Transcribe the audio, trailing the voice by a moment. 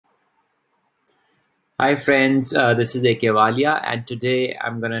Hi friends, this is AK Walia, and today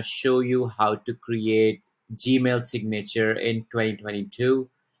I'm gonna show you how to create Gmail signature in 2022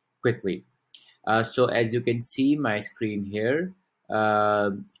 quickly. So as you can see my screen here,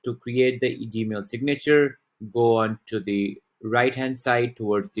 to create the Gmail signature, go on to the right hand side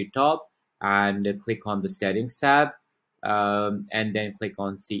towards the top and click on the settings tab, and then click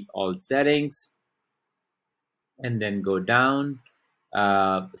on see all settings, and then go down,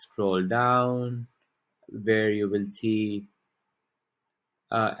 scroll down where you will see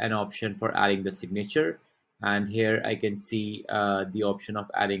an option for adding the signature, and here I can see the option of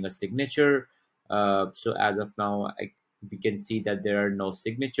adding a signature. So as of now we can see that there are no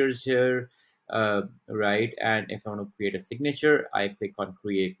signatures here, right? And if I want to create a signature, I click on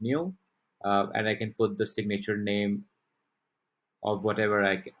create new, and I can put the signature name of whatever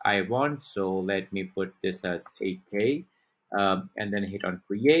I want. So let me put this as 8K, and then hit on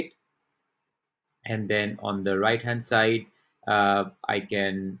create. And then on the right hand side, I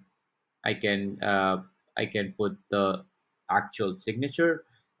can I can uh, I can put the actual signature.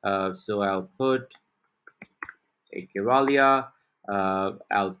 So I'll put Akevalia.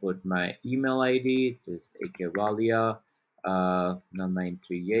 I'll put my email ID. It's Akevalia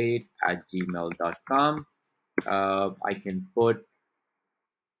 1938 at gmail.com. I can put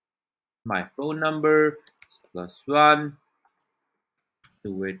my phone number +1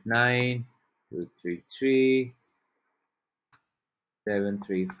 289 233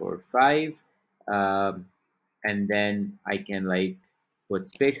 7345, and then I can like put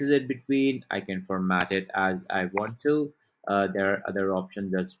spaces in between. I can format it as I want to. There are other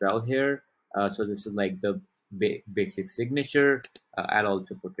options as well here. So this is like the basic signature. I'll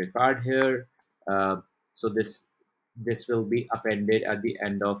also put record here. uh, so this will be appended at the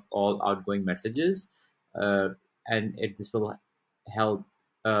end of all outgoing messages, uh, and this will help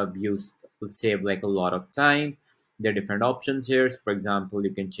you save like a lot of time. There are different options here. So for example,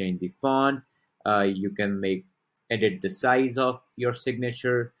 you can change the font. You can edit the size of your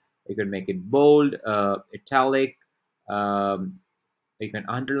signature. You can make it bold, italic. Um, you can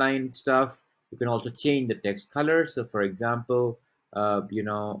underline stuff. You can also change the text color. So for example,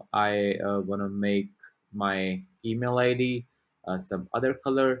 I want to make my email ID some other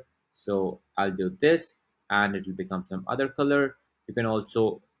color. So I'll do this and it will become some other color. You can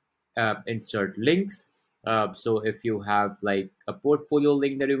also insert links. So if you have like a portfolio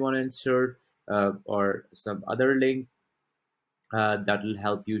link that you want to insert, or some other link that will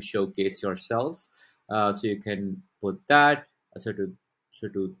help you showcase yourself, so you can put that. So to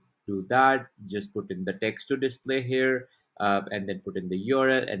do that, just put in the text to display here, and then put in the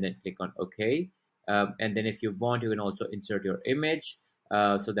URL and then click on OK. And then if you want, you can also insert your image,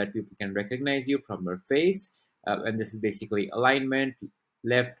 so that people can recognize you from your face. And this is basically alignment: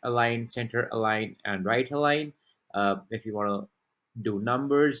 left align, center align, and right align. If you want to do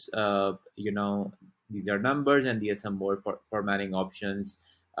numbers, these are numbers, and these are some more formatting options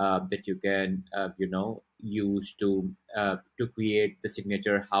that you can use to create the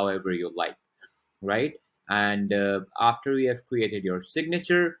signature however you like, right? And after you have created your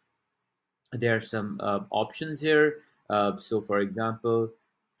signature, there are some options here. So for example,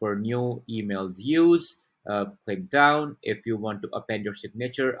 for new emails use, click down. If you want to append your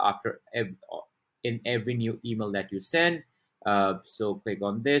signature in every new email that you send, so click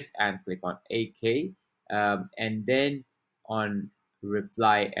on this and click on AK, and then on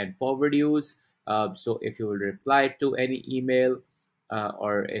reply and forward use. So if you will reply to any email,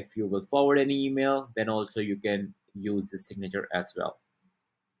 or if you will forward any email, then also you can use the signature as well.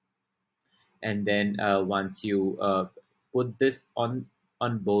 And then once you put this on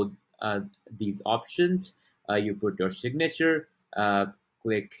both these options, you put your signature, uh,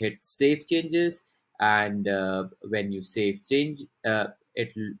 click hit save changes, and when you save change, the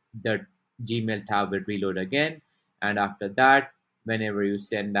Gmail tab will reload again. And after that, whenever you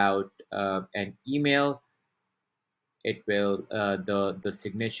send out an email, it will the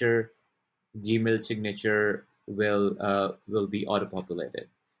signature, Gmail signature, will be auto populated.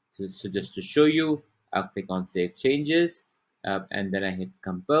 So just to show you, I'll click on save changes, and then I hit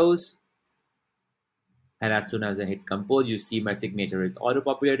compose. And as soon as I hit compose, you see my signature is auto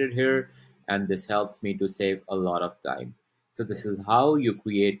populated here, and this helps me to save a lot of time. So this is how you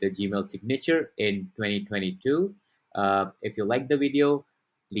create the Gmail signature in 2022. If you like the video,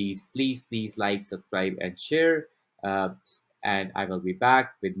 please like, subscribe, and share. Uh, and I will be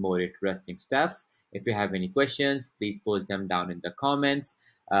back with more interesting stuff. If you have any questions, please post them down in the comments,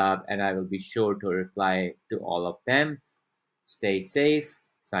 and I will be sure to reply to all of them. Stay safe.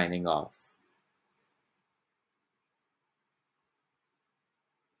 Signing off.